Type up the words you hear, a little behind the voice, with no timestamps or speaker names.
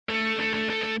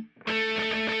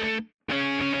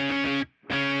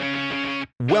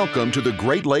Welcome to the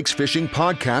Great Lakes Fishing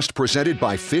Podcast presented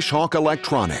by Fishhawk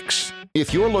Electronics.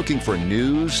 If you're looking for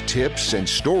news, tips, and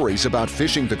stories about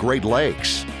fishing the Great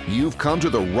Lakes, you've come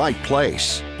to the right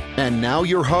place. And now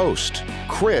your host,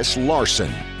 Chris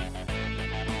Larson.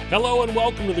 Hello and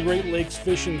welcome to the Great Lakes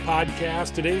Fishing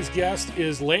Podcast. Today's guest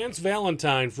is Lance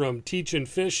Valentine from Teachin'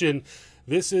 Fishin'.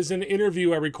 This is an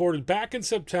interview I recorded back in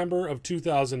September of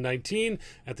 2019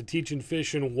 at the Teachin'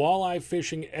 Fishin' Walleye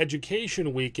Fishing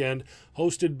Education Weekend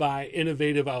hosted by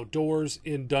Innovative Outdoors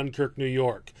in Dunkirk, New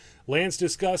York. Lance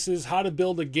discusses how to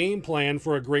build a game plan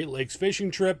for a Great Lakes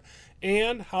fishing trip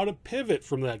and how to pivot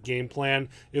from that game plan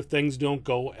if things don't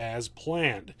go as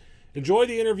planned. Enjoy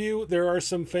the interview. There are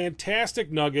some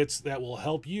fantastic nuggets that will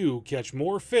help you catch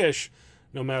more fish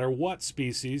no matter what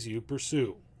species you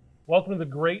pursue. Welcome to the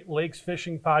Great Lakes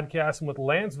Fishing Podcast. I'm with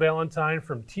Lance Valentine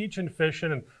from Teachin'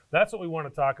 Fishin', and that's what we want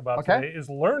to talk about today is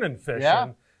learning fishing.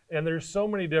 Yeah. And there's so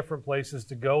many different places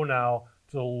to go now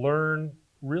to learn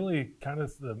really kind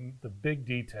of the big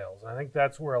details. And I think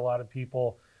that's where a lot of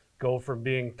people go from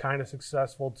being kind of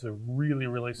successful to really,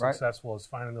 really successful is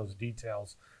finding those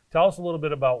details. Tell us a little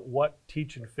bit about what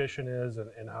Teachin' Fishin' is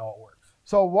and how it works.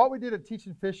 So what we did at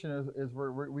Teachin' Fishin' is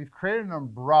we've created an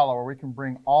umbrella where we can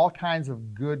bring all kinds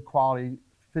of good quality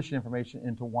fishing information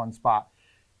into one spot.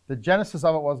 The genesis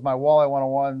of it was my Walleye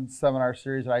 101 seminar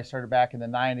series that I started back in the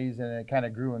 90s, and it kind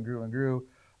of grew and grew and grew.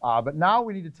 But now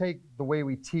we need to take the way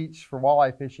we teach for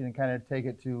walleye fishing and kind of take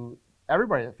it to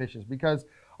everybody that fishes, because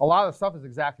a lot of the stuff is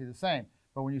exactly the same.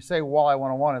 But when you say Walleye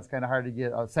 101, it's kind of hard to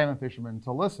get a salmon fisherman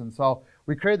to listen. So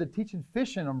we created the Teachin'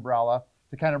 Fishin' umbrella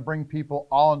to kind of bring people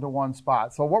all into one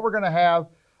spot. So what we're going to have,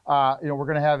 we're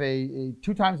going to have a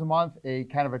 2 times a month, a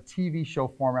kind of a TV show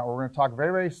format where we're going to talk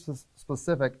very, very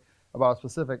specific about a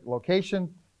specific location,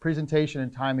 presentation,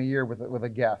 and time of year with a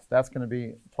guest. That's going to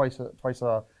be twice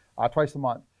a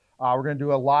month. We're going to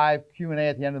do a live Q&A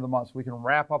at the end of the month so we can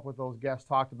wrap up what those guests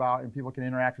talked about and people can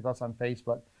interact with us on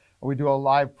Facebook. We do a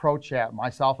live pro chat.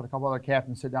 Myself and a couple other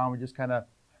captains sit down and we just kind of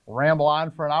ramble on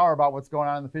for an hour about what's going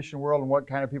on in the fishing world and what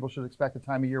kind of people should expect the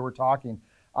time of year we're talking.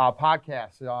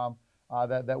 Podcasts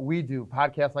that we do.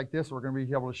 Podcasts like this we're going to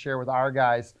be able to share with our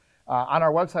guys. On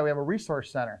our website we have a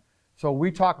resource center. So we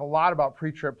talk a lot about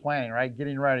pre-trip planning, right?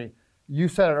 Getting ready. You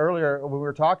said it earlier when we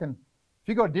were talking. If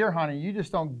you go deer hunting, you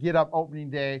just don't get up opening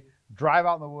day, drive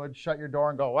out in the woods, shut your door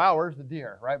and go, wow, where's the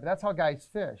deer, right? But that's how guys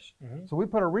fish. Mm-hmm. So we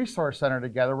put a resource center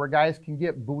together where guys can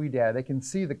get buoy data. They can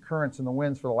see the currents and the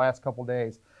winds for the last couple of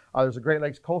days. There's a Great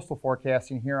Lakes coastal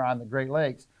forecasting here on the Great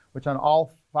Lakes, which on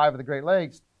all 5 of the Great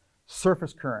Lakes,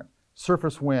 surface current,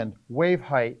 surface wind, wave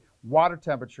height, water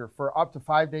temperature for up to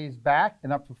 5 days back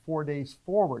and up to 4 days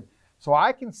forward. So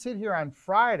I can sit here on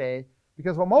Friday,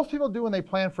 because what most people do when they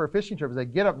plan for a fishing trip is they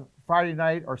get up Friday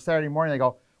night or Saturday morning, they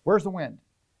go, where's the wind?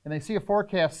 And they see a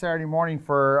forecast Saturday morning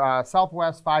for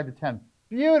southwest 5 to 10.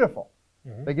 Beautiful.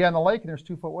 Mm-hmm. They get on the lake and there's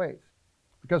 2-foot waves.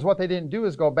 Because what they didn't do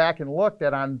is go back and look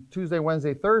that on Tuesday,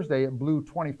 Wednesday, Thursday, it blew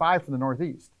 25 from the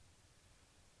northeast.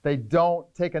 They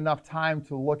don't take enough time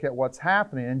to look at what's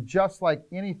happening. And just like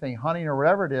anything, hunting or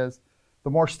whatever it is,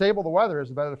 the more stable the weather is,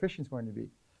 the better the fishing is going to be.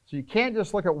 So you can't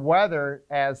just look at weather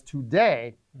as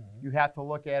today. Mm-hmm. You have to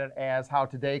look at it as how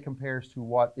today compares to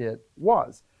what it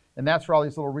was. And that's where all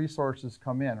these little resources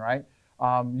come in, right?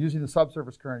 Using the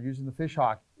subsurface current, using the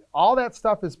Fishhawk. All that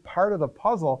stuff is part of the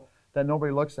puzzle that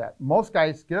nobody looks at. Most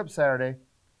guys get up Saturday,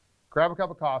 grab a cup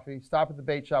of coffee, stop at the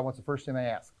bait shop. What's the first thing they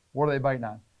ask? What are they biting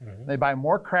on? Mm-hmm. They buy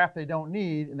more crap they don't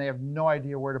need, and they have no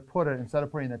idea where to put it. Instead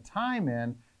of putting the time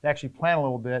in, they actually plan a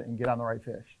little bit and get on the right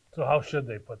fish. So how should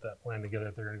they put that plan together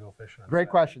if they're going to go fishing? Great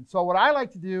question. So what I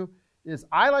like to do is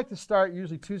I like to start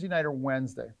usually Tuesday night or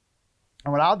Wednesday.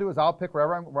 And what I'll do is I'll pick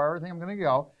wherever I'm going to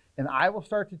go, and I will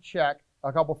start to check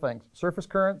a couple things. Surface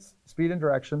currents, speed and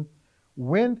direction,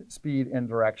 wind speed and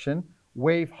direction,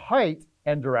 wave height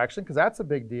and direction, because that's a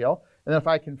big deal. And then if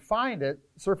I can find it,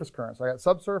 surface currents. So I got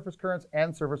subsurface currents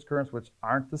and surface currents, which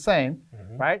aren't the same,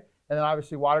 mm-hmm. right? And then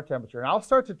obviously water temperature. And I'll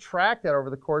start to track that over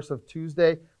the course of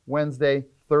Tuesday, Wednesday,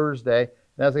 Thursday.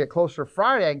 And as I get closer to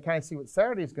Friday, I can kind of see what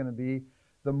Saturday is going to be.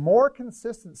 The more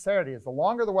consistent Saturday is, the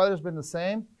longer the weather's been the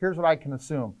same, here's what I can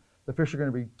assume. The fish are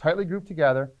going to be tightly grouped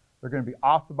together. They're going to be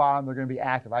off the bottom. They're going to be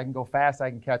active. I can go fast. I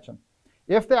can catch them.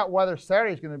 If that weather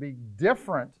Saturday is going to be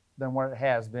different than what it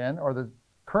has been, or the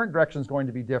current direction is going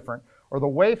to be different, or the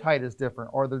wave height is different,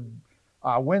 or the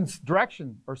wind's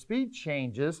direction or speed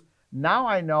changes, now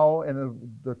I know, and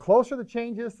the closer the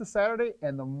change is to Saturday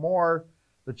and the more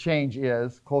the change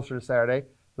is closer to Saturday,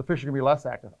 the fish are going to be less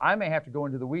active. I may have to go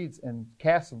into the weeds and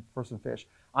cast for some fish.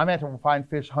 I may have to find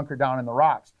fish hunkered down in the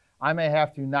rocks. I may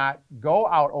have to not go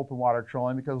out open water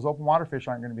trolling because open water fish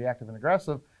aren't going to be active and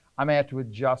aggressive. I may have to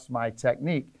adjust my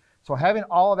technique. So having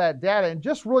all of that data and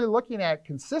just really looking at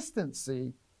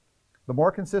consistency, the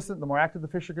more consistent, the more active the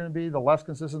fish are going to be, the less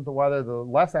consistent the weather, the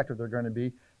less active they're going to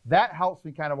be. That helps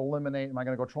me kind of eliminate, am I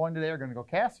going to go trolling today or going to go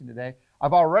casting today?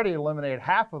 I've already eliminated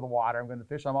half of the water I'm going to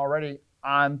fish. I'm already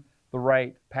on the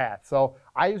right path. So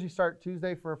I usually start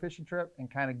Tuesday for a fishing trip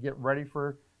and kind of get ready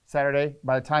for Saturday.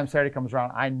 By the time Saturday comes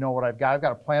around, I know what I've got. I've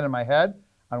got a plan in my head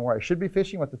on where I should be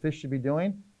fishing, what the fish should be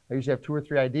doing. I usually have 2 or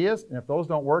 3 ideas, and if those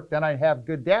don't work, then I have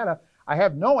good data. I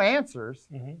have no answers.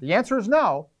 The answer is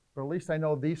no, but at least I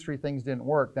know these 3 things didn't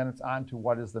work. Then it's on to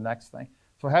what is the next thing.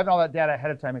 So having all that data ahead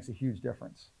of time makes a huge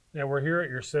difference. Yeah, we're here at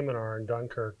your seminar in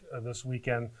Dunkirk this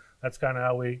weekend. That's kind of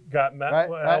how we got met,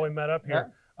 we met up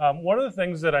here. Yeah. One of the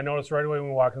things that I noticed right away when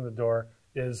we walked in the door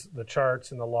is the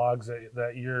charts and the logs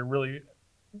that you're really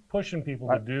pushing people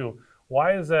to do.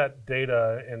 Why is that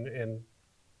data and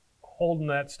holding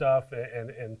that stuff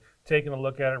and taking a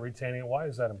look at it, retaining it, why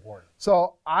is that important?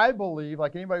 So I believe,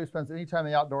 like anybody who spends any time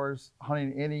in the outdoors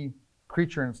hunting any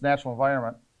creature in its natural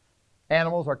environment,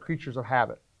 animals are creatures of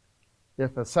habit.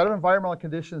 If a set of environmental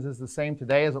conditions is the same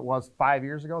today as it was 5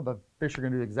 years ago, the fish are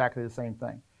going to do exactly the same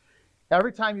thing.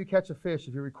 Every time you catch a fish,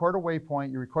 if you record a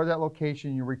waypoint, you record that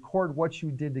location, you record what you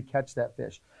did to catch that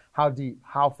fish. How deep,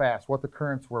 how fast, what the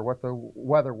currents were, what the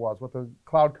weather was, what the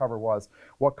cloud cover was,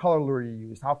 what color lure you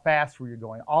used, how fast were you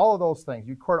going, all of those things.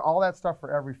 You record all that stuff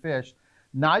for every fish.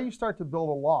 Now you start to build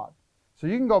a log. So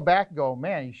you can go back and go,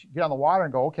 man, you should get on the water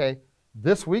and go, okay,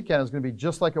 this weekend is going to be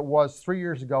just like it was 3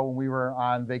 years ago when we were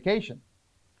on vacation.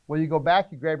 Well, you go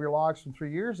back, you grab your logs from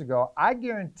 3 years ago, I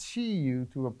guarantee you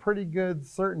to a pretty good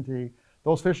certainty,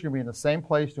 those fish are going to be in the same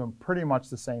place doing pretty much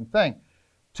the same thing.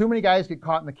 Too many guys get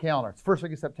caught in the calendar. It's first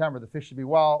week of September, the fish should be,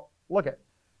 well, look at,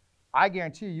 I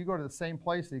guarantee you go to the same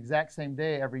place the exact same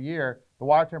day every year, the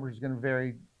water temperature is going to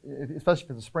vary, especially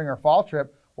if it's a spring or fall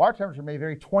trip, water temperature may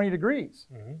vary 20 degrees,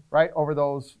 right, over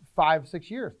those 5,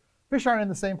 6 years. Fish aren't in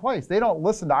the same place. They don't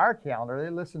listen to our calendar, they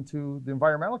listen to the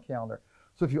environmental calendar.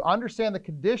 So if you understand the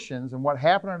conditions and what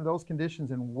happened under those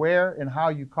conditions and where and how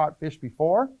you caught fish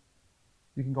before,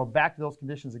 you can go back to those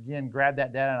conditions again, grab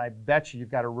that data, and I bet you've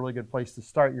got a really good place to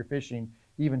start your fishing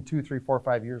even 2, 3, 4,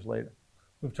 5 years later.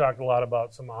 We've talked a lot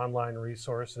about some online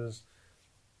resources,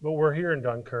 but we're here in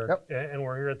Dunkirk, and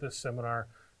we're here at this seminar.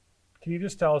 Can you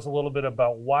just tell us a little bit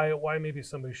about why maybe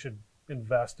somebody should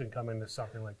invest in coming to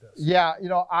something like this? Yeah,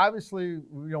 obviously,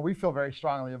 we feel very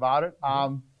strongly about it.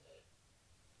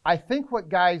 I think what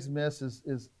guys miss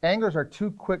is anglers are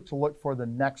too quick to look for the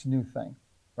next new thing,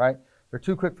 right? They're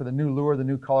too quick for the new lure, the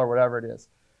new color, whatever it is.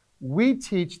 We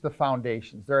teach the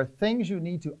foundations. There are things you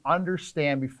need to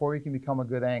understand before you can become a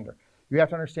good angler. You have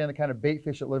to understand the kind of bait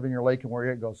fish that live in your lake and where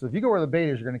it goes. So if you go where the bait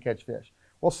is, you're going to catch fish.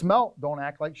 Well, smelt don't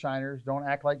act like shiners, don't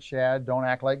act like shad, don't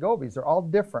act like gobies. They're all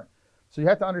different. So you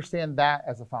have to understand that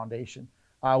as a foundation.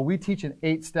 We teach an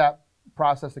 8-step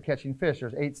process of catching fish.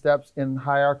 There's 8 steps in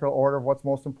hierarchical order of what's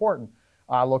most important.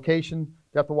 Location,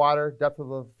 depth of water, depth of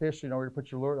the fish, where to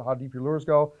put your lure, how deep your lures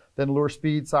go, then lure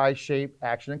speed, size, shape,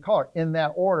 action, and color, in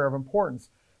that order of importance.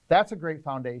 That's a great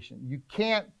foundation. You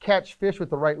can't catch fish with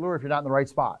the right lure if you're not in the right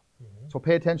spot. So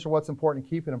pay attention to what's important and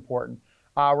keep it important.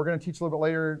 We're going to teach a little bit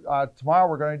later tomorrow,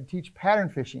 we're going to teach pattern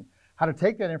fishing, how to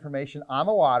take that information on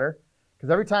the water, because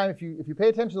every time if you pay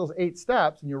attention to those 8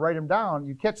 steps and you write them down,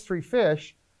 you catch 3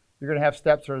 fish, you're going to have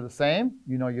steps that are the same.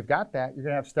 You've got that. You're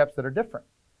going to have steps that are different.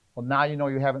 Well, now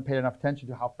you haven't paid enough attention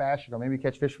to how fast you go. Maybe you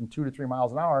catch fish from 2 to 3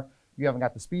 miles an hour. You haven't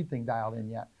got the speed thing dialed in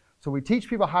yet. So we teach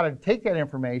people how to take that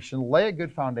information, lay a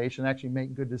good foundation, and actually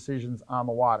make good decisions on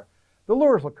the water. The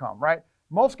lures will come, right?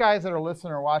 Most guys that are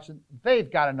listening or watching,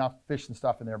 they've got enough fish and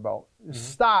stuff in their boat.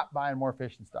 Stop buying more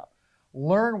fish and stuff.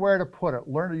 Learn where to put it.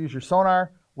 Learn to use your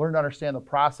sonar. Learn to understand the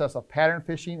process of pattern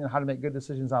fishing and how to make good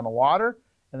decisions on the water.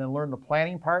 And then learn the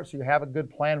planning part so you have a good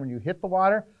plan when you hit the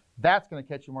water. That's going to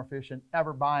catch you more fish than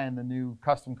ever buying the new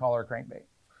custom color crankbait.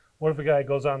 What if a guy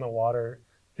goes on the water,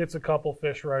 hits a couple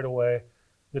fish right away?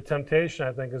 The temptation,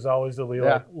 I think, is always to be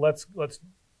like, let's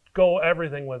go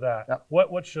everything with that. Yep.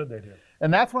 What should they do?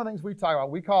 And that's one of the things we talk about.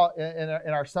 We call it,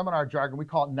 in our seminar jargon, we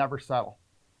call it never settle.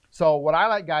 So what I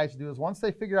like guys to do is once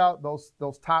they figure out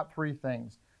those top 3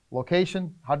 things,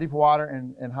 location, how deep water,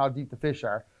 and how deep the fish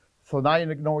are, so now you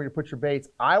know where to put your baits,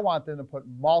 I want them to put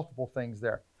multiple things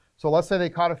there. So let's say they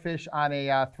caught a fish on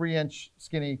a 3-inch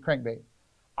skinny crankbait.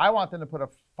 I want them to put a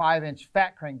 5-inch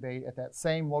fat crankbait at that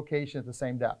same location at the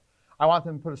same depth. I want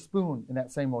them to put a spoon in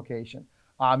that same location.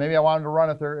 Maybe I want them to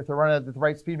run, if they're running at the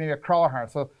right speed, maybe a crawler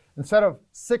harness. So instead of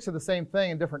 6 of the same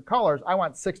thing in different colors, I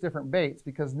want 6 different baits,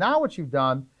 because now what you've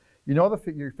done You know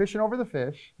you're fishing over the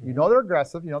fish. You know they're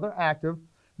aggressive. You know they're active.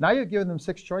 Now you've given them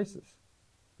 6 choices.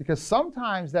 Because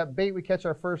sometimes that bait we catch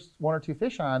our first 1 or 2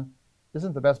 fish on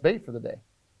isn't the best bait for the day.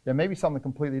 It may be something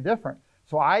completely different.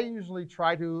 So I usually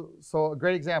try to, so a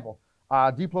great example,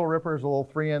 Deep Little Ripper is a little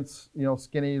 3-inch,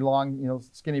 skinny, long,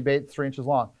 skinny bait, 3 inches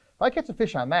long. If I catch a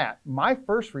fish on that, my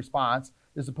first response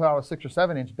is to put out a 6 or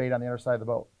 7-inch bait on the other side of the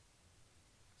boat.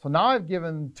 So now I've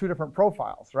given 2 different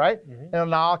profiles, right?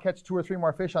 And now I'll catch 2 or 3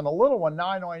 more fish on the little one. Now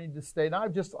I know I need to stay. Now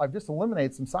I've just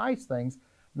eliminated some size things.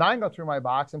 Now I can go through my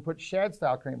box and put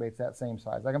shad-style crankbaits that same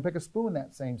size. I can pick a spoon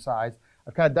that same size.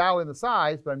 I've kind of dialed in the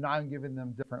size, but now I'm giving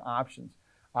them different options.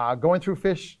 Going through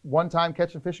fish one time,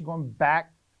 catching fish and going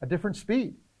back a different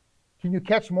speed. Can you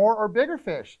catch more or bigger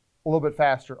fish a little bit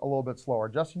faster, a little bit slower?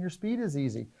 Adjusting your speed is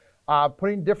easy.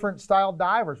 Putting different style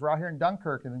divers. We're out here in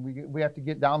Dunkirk and we have to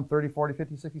get down 30, 40,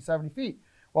 50, 60, 70 feet.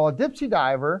 Well, a dipsy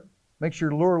diver makes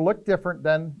your lure look different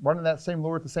than running that same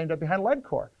lure at the same depth behind lead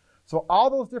core. So all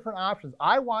those different options.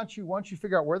 I want you, once you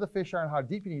figure out where the fish are and how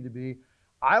deep you need to be,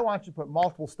 I want you to put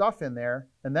multiple stuff in there.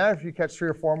 And then if you catch 3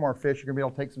 or 4 more fish, you're going to be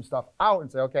able to take some stuff out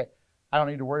and say, okay, I don't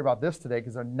need to worry about this today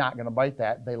because they're not going to bite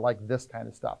that. They like this kind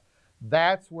of stuff.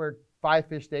 That's where 5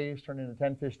 fish days turn into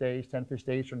 10 fish days, 10 fish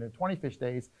days turn into 20 fish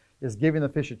days, is giving the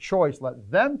fish a choice.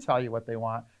 Let them tell you what they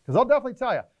want, because they'll definitely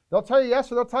tell you. They'll tell you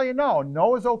yes or they'll tell you no.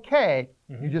 No is okay.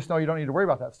 You just know you don't need to worry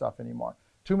about that stuff anymore.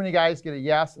 Too many guys get a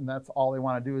yes, and that's all they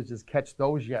want to do is just catch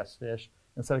those yes fish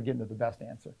instead of getting to the best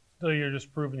answer. So you're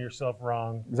just proving yourself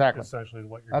wrong. Exactly. Essentially,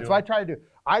 what you're doing. That's what I try to do.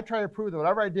 I try to prove that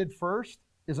whatever I did first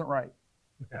isn't right.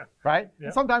 Right? Yeah.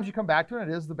 And sometimes you come back to it,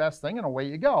 and it is the best thing, and away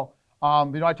you go.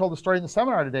 I told the story in the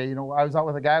seminar today. I was out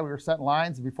with a guy. We were setting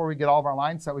lines, and before we get all of our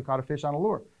lines set, we caught a fish on a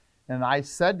lure. And I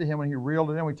said to him when he reeled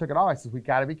it in, we took it off. I said, we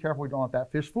got to be careful. We don't let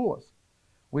that fish fool us.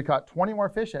 We caught 20 more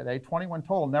fish that day, 21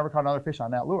 total. Never caught another fish on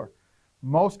that lure.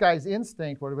 Most guys'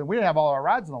 instinct would have been, we didn't have all our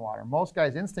rods in the water. Most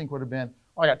guys' instinct would have been,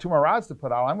 oh, I got 2 more rods to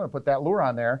put out. I'm going to put that lure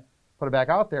on there, put it back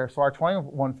out there. So our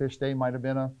 21 fish day might have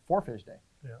been a 4 fish day.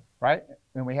 Yeah. Right?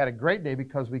 And we had a great day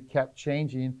because we kept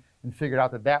changing and figured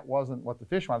out that that wasn't what the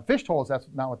fish wanted. The fish told us that's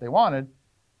not what they wanted,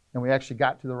 and we actually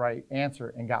got to the right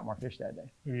answer and got more fish that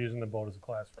day. You're using the boat as a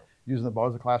classroom. Using the boat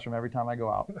as a classroom every time I go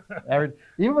out.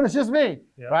 Even when it's just me,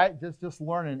 right? Just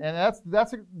learning. And that's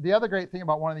the other great thing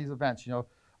about one of these events.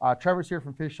 Trevor's here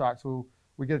from Fish Shock, so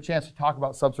we get a chance to talk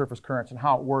about subsurface currents and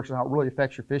how it works and how it really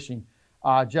affects your fishing.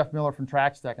 Jeff Miller from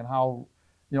TrackStech and how,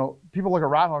 people look at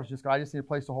rod holders and just go, I just need a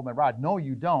place to hold my rod. No,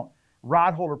 you don't.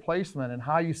 Rod holder placement and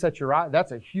how you set your rod,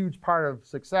 that's a huge part of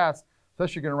success,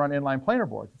 especially if you're going to run inline planer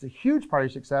boards. It's a huge part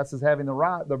of your success is having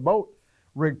the boat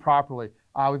rigged properly.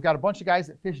 We've got a bunch of guys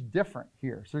that fish different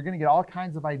here, so you're going to get all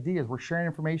kinds of ideas. We're sharing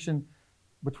information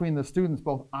between the students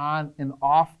both on and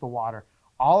off the water.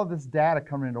 All of this data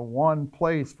coming into one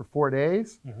place for 4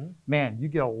 days, man, you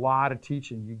get a lot of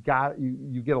teaching. You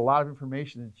get a lot of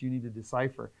information that you need to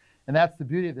decipher. And that's the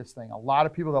beauty of this thing. A lot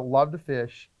of people that love to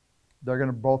fish, they're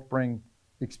going to both bring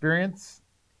experience,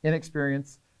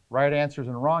 inexperience, right answers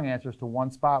and wrong answers to one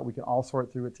spot. We can all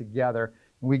sort through it together.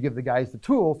 And we give the guys the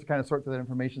tools to kind of sort through that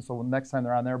information so when next time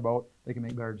they're on their boat, they can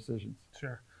make better decisions.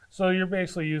 Sure. So you're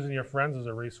basically using your friends as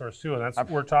a resource too. And that's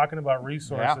we're talking about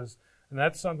resources. Yeah. And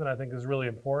that's something I think is really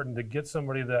important, to get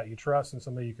somebody that you trust and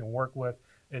somebody you can work with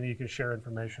and you can share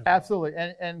information. Absolutely.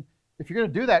 And if you're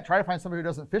going to do that, try to find somebody who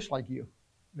doesn't fish like you.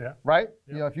 Yeah. Right?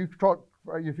 Yeah. If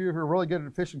you're really good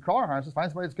at fishing crawler harnesses,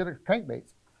 find somebody that's good at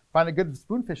crankbaits. Find a good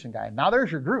spoon fishing guy. Now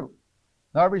there's your group.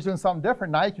 Now everybody's doing something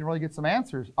different. Now you can really get some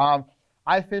answers.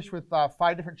 I fish with 5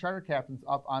 different charter captains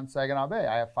up on Saginaw Bay.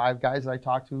 I have 5 guys that I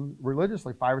talk to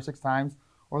religiously 5 or 6 times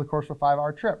over the course of a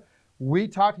 5-hour trip. We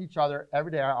talk to each other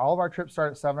every day. All of our trips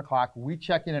start at 7 o'clock. We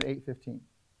check in at 8:15.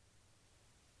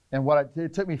 And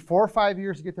it took me 4 or 5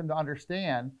 years to get them to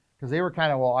understand, because they were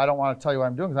kind of, well, I don't want to tell you what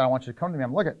I'm doing because I don't want you to come to me.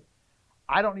 I'm looking.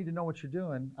 I don't need to know what you're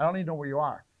doing. I don't need to know where you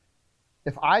are.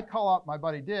 If I call up my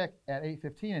buddy Dick at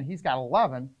 8:15 and he's got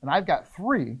 11 and I've got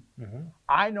 3,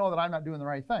 I know that I'm not doing the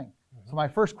right thing. So my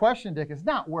first question, Dick, is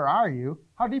not where are you?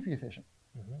 How deep are you fishing?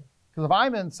 Because if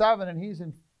I'm in 7 and he's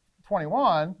in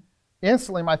 21,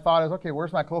 instantly my thought is, okay,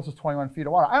 where's my closest 21 feet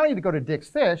of water? I don't need to go to Dick's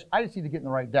fish. I just need to get in the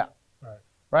right depth.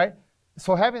 Right?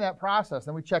 So having that process,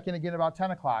 then we check in again about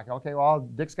 10 o'clock. Okay, well,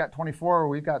 Dick's got 24,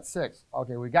 we've got 6.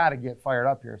 Okay, we got to get fired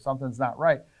up here. Something's not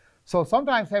right. So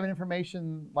sometimes having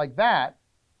information like that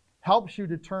helps you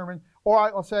determine,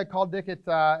 or let's say I called Dick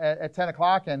at 10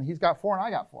 o'clock and he's got 4 and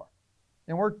I got 4.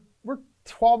 And we're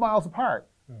 12 miles apart.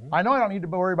 I know I don't need to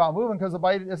worry about moving because the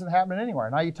bite isn't happening anywhere.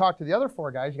 Now you talk to the other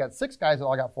 4 guys, you got 6 guys that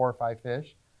all got 4 or 5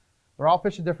 fish. They're all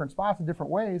fishing different spots in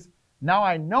different ways. Now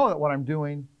I know that what I'm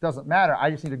doing doesn't matter.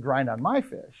 I just need to grind on my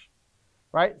fish.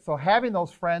 right? So having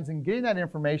those friends and getting that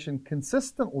information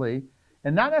consistently,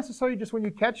 and not necessarily just when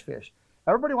you catch fish.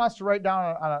 Everybody wants to write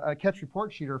down on a catch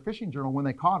report sheet or a fishing journal when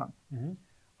they caught them. Mm-hmm.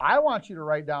 I want you to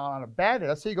write down on a bad day.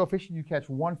 Let's say you go fishing, you catch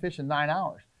one fish in 9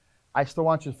 hours. I still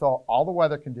want you to fill all the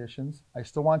weather conditions. I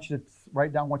still want you to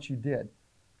write down what you did.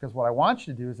 Because what I want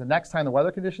you to do is the next time the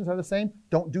weather conditions are the same,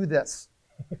 don't do this.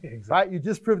 Exactly. Right? You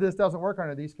just proved this doesn't work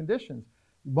under these conditions.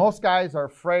 Most guys are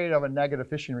afraid of a negative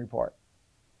fishing report.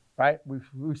 Right? We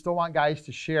still want guys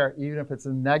to share, even if it's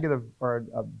a negative or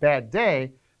a bad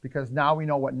day, because now we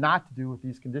know what not to do if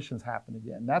these conditions happen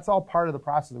again. That's all part of the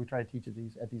process that we try to teach at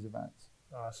these events.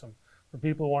 Awesome. For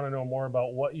people who want to know more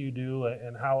about what you do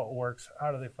and how it works,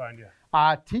 how do they find you?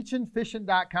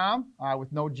 Teachinfishin.com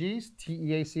with no G's,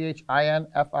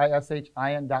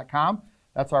 TeachinFishin.com.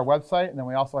 That's our website. And then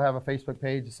we also have a Facebook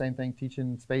page, the same thing,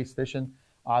 Teachin Space Fishing.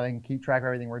 They can keep track of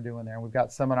everything we're doing there. And we've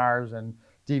got seminars and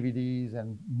DVDs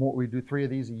and more. We do 3 of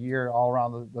these a year all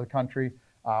around the country.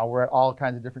 We're at all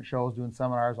kinds of different shows doing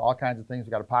seminars, all kinds of things.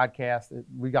 We've got a podcast.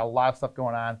 We got a lot of stuff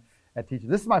going on at Teachin.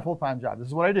 This is my full-time job. This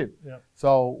is what I do. Yep.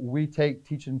 So we take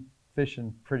teaching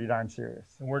fishing pretty darn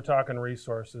serious. And we're talking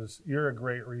resources. You're a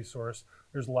great resource.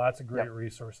 There's lots of great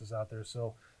resources out there.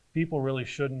 So people really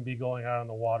shouldn't be going out on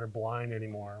the water blind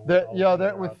anymore.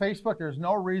 With Facebook, there's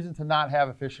no reason to not have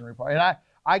a fishing report. And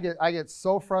I get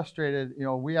so frustrated.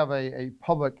 We have a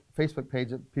public Facebook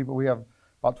page that we have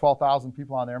about 12,000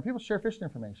 people on there, and people share fishing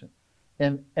information.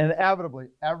 And inevitably,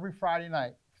 every Friday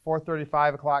night, 4:30,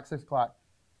 5 o'clock, 6 o'clock,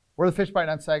 we're the fish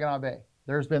biting on Saginaw Bay.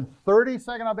 There's been 30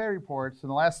 Saginaw Bay reports in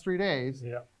the last 3 days,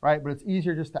 right? But it's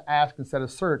easier just to ask instead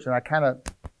of search. And I kind of,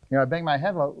 I bang my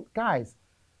head, guys,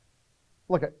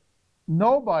 look,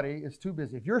 nobody is too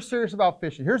busy. If you're serious about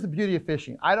fishing, here's the beauty of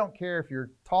fishing. I don't care if you're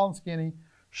tall and skinny,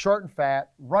 short and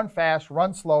fat, run fast,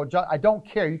 run slow. I don't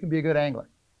care. You can be a good angler.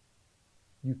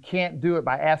 You can't do it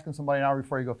by asking somebody an hour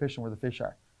before you go fishing where the fish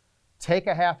are. Take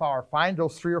a half hour, find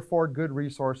those 3 or 4 good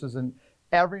resources, and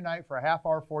every night for a half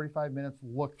hour, 45 minutes,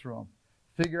 look through them.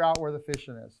 Figure out where the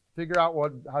fishing is. Figure out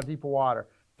how deep the water.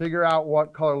 Figure out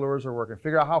what color lures are working.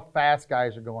 Figure out how fast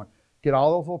guys are going. Get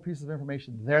all those little pieces of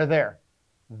information. They're there.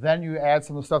 Then you add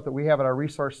some of the stuff that we have at our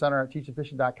resource center at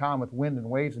teachinfishin.com with wind and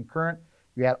waves and current.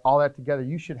 You add all that together,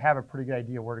 you should have a pretty good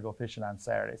idea where to go fishing on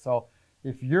Saturday. So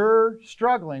if you're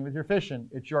struggling with your fishing,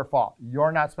 it's your fault.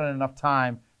 You're not spending enough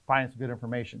time finding some good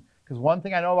information. Because one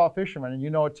thing I know about fishermen, and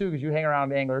you know it too because you hang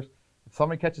around anglers, if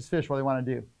somebody catches fish, what do they want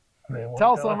to do?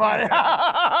 Tell somebody.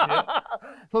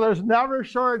 So there's never a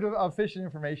shortage of fishing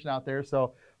information out there.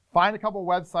 So find a couple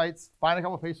websites, find a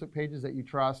couple Facebook pages that you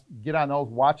trust, get on those,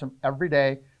 watch them every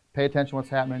day, pay attention to what's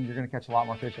happening. You're going to catch a lot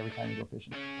more fish every time you go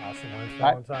fishing. Awesome.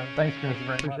 Valentine. Thanks, Chris.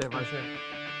 Appreciate it.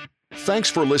 Thanks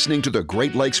for listening to the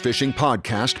Great Lakes Fishing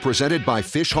Podcast presented by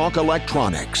Fishhawk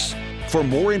Electronics. For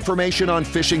more information on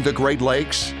fishing the Great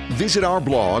Lakes, visit our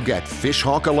blog at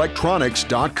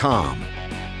fishhawkelectronics.com.